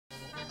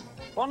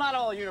Well, not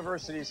all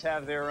universities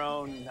have their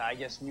own, I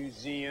guess,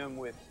 museum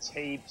with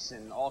tapes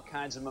and all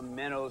kinds of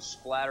mementos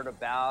splattered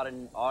about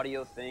and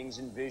audio things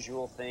and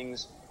visual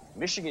things.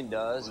 Michigan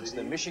does. It's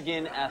the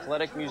Michigan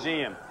Athletic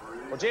Museum.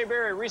 Well, Jay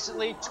Barry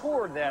recently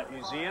toured that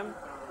museum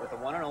with the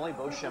one and only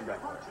Bo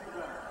Schembechler.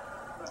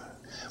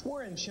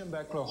 We're in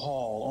Schembechler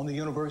Hall on the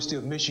University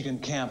of Michigan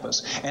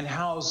campus, and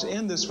housed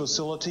in this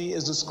facility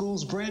is the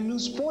school's brand new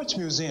sports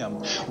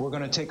museum. We're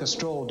going to take a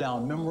stroll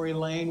down memory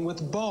lane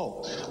with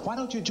Bo. Why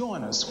don't you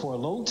join us for a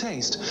little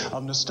taste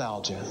of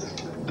nostalgia?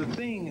 The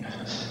thing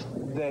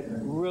that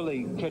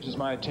really catches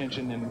my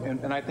attention,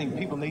 and I think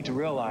people need to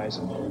realize,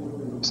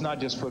 it's not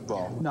just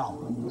football.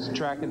 No. It's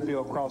track and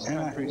field, cross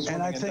country,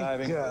 swimming and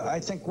diving.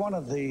 I think one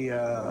of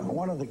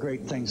the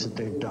great things that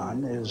they've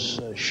done is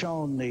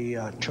shown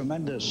the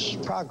tremendous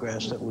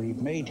progress that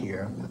we've made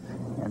here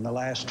in the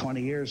last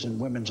 20 years in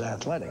women's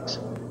athletics.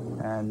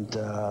 And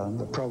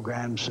the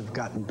programs have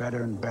gotten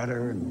better and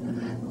better,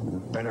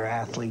 and better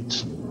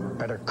athletes, and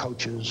better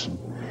coaches.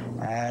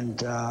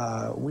 And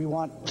we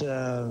want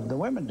the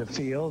women to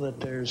feel that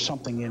there's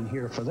something in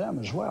here for them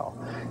as well.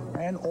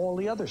 And all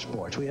the other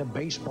sports. We have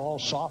baseball,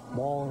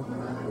 softball,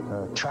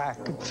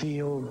 track and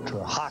field,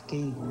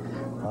 hockey,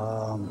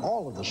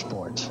 all of the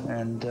sports.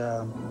 And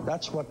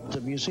that's what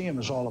the museum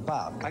is all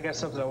about. I got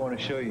something I want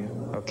to show you.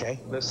 Okay.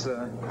 Let's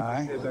all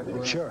right.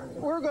 Sure.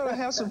 We're going to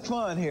have some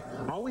fun here.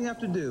 All we have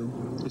to do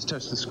is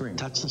touch the screen.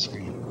 Touch the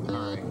screen. All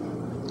right.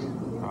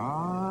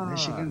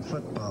 Michigan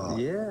football.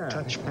 Yeah.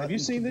 Touch button. Have you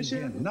seen this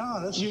yet?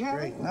 No, this is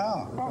great.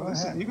 No. Oh,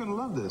 listen, you're going to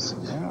love this.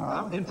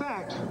 Yeah. In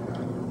fact,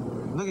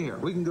 look here.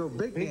 We can go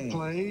big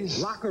plays.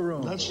 Locker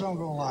room. Let's don't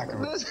go locker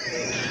room. Let's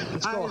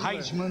go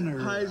Heisman or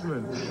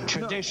Heisman.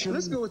 Tradition. No,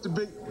 let's go with the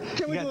big.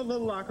 Can we do a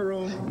little locker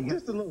room?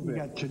 Just a little bit.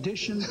 You got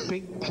tradition,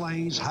 big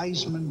plays,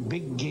 Heisman,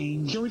 big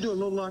games. Can we do a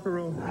little locker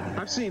room?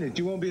 I've seen it.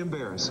 You won't be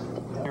embarrassed.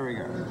 Here we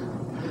go.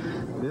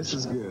 This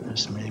is good.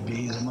 This may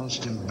be the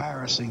most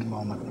embarrassing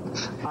moment.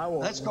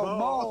 Let's go,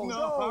 Mo.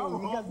 No,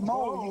 you got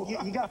Mo.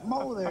 You got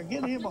Mo there.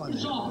 Get him on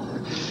there.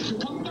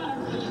 Come back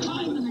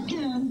time and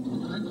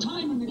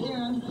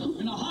again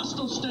in a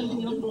hostile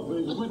stadium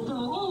with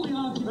all the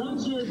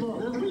occupants. Do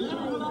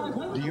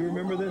you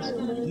remember this?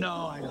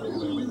 No, I don't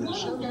remember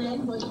this.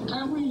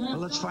 Well,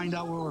 let's find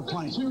out where we're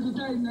playing. Here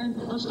today, man.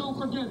 Let's don't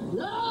forget.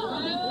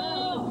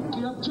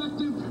 The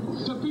objective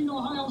to beat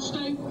Ohio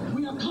State,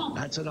 we accomplished.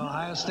 That's an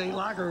Ohio State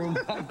locker room.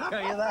 I can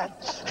tell you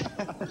that.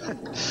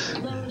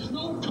 There is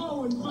no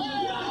toe in front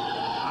of you.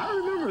 I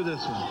remember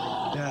this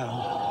one.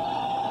 Yeah.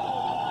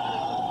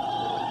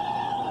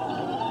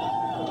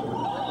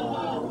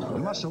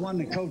 Must have won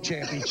the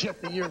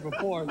co-championship the year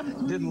before.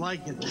 Didn't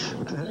like it.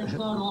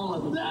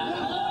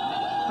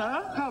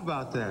 Huh? How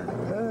about that?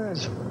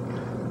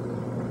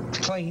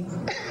 Clean.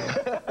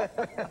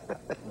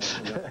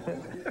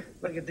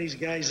 Look at these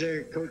guys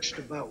there, coached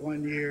about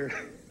 1 year.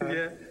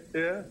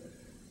 Yeah.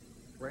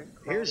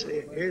 Here's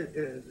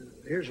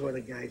what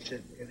a guy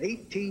said. In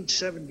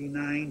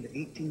 1879 to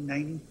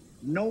 1890,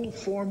 no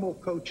formal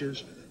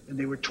coaches, and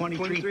they were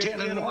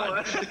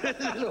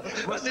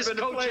 23-10-1. Must This have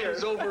been coach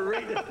is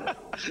overrated.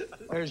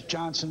 There's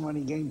Johnson when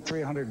he gained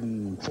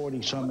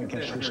 340-some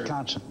against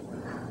Wisconsin.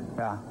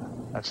 Yeah,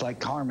 that's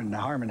like Harmon.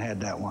 Harmon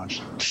had that once.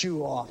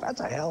 Shoe off.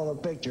 That's a hell of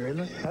a picture,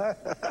 isn't it?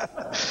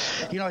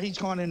 You know, he's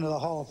going into the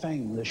Hall of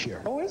Fame this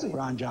year. Oh, is he?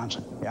 Ron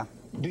Johnson, yeah.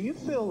 Do you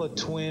feel a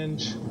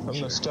twinge of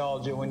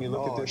nostalgia when you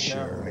look at this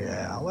now? Sure,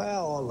 yeah.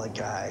 Well, all the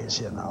guys,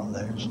 you know,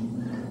 there's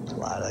a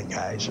lot of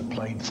guys that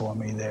played for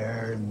me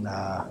there, and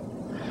a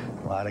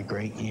lot of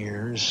great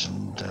years,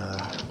 and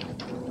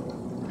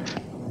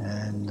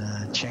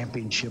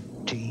championship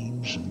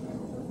teams, and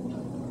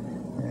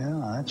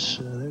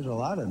there's a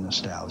lot of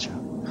nostalgia.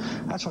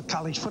 That's what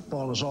college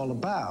football is all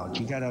about.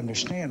 You got to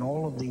understand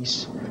all of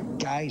these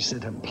guys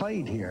that have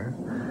played here,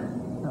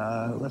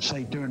 let's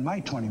say during my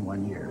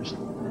 21 years,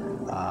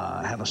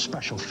 have a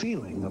special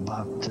feeling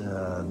about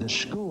this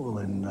school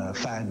and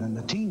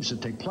the teams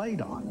that they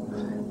played on.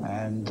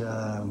 And,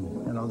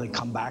 you know, they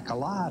come back a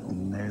lot,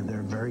 and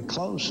they're very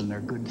close, and they're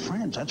good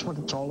friends. That's what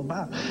it's all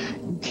about.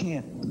 You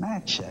can't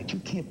match that. You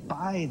can't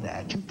buy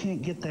that. You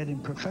can't get that in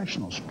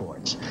professional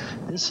sports.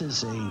 This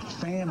is a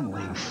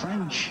family,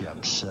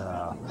 friendships,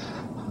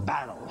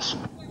 battles,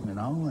 you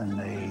know, and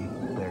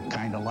they're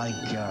kind of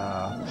like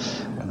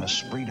an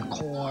esprit de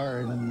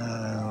corps and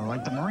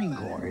like the Marine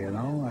Corps, you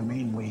know. I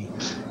mean, we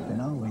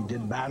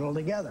did battle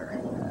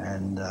together,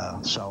 and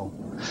so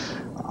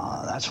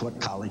that's what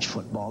college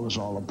football is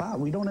all about.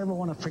 We don't ever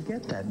want to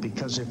forget that,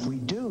 because if we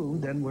do,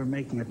 then we're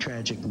making a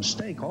tragic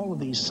mistake. All of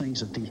these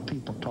things that these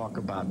people talk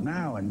about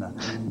now, and the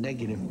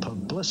negative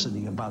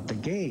publicity about the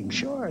game,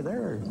 sure,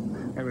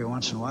 every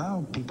once in a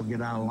while people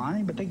get out of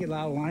line, but they get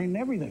out of line in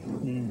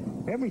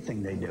everything.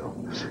 Everything they do.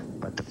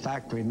 But the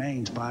fact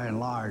remains, by and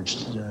large,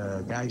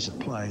 the guys that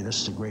play,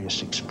 this is the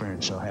greatest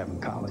experience they'll have in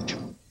college.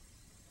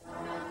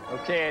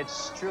 Okay,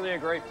 it's truly a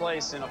great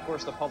place, and of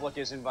course the public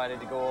is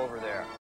invited to go over there.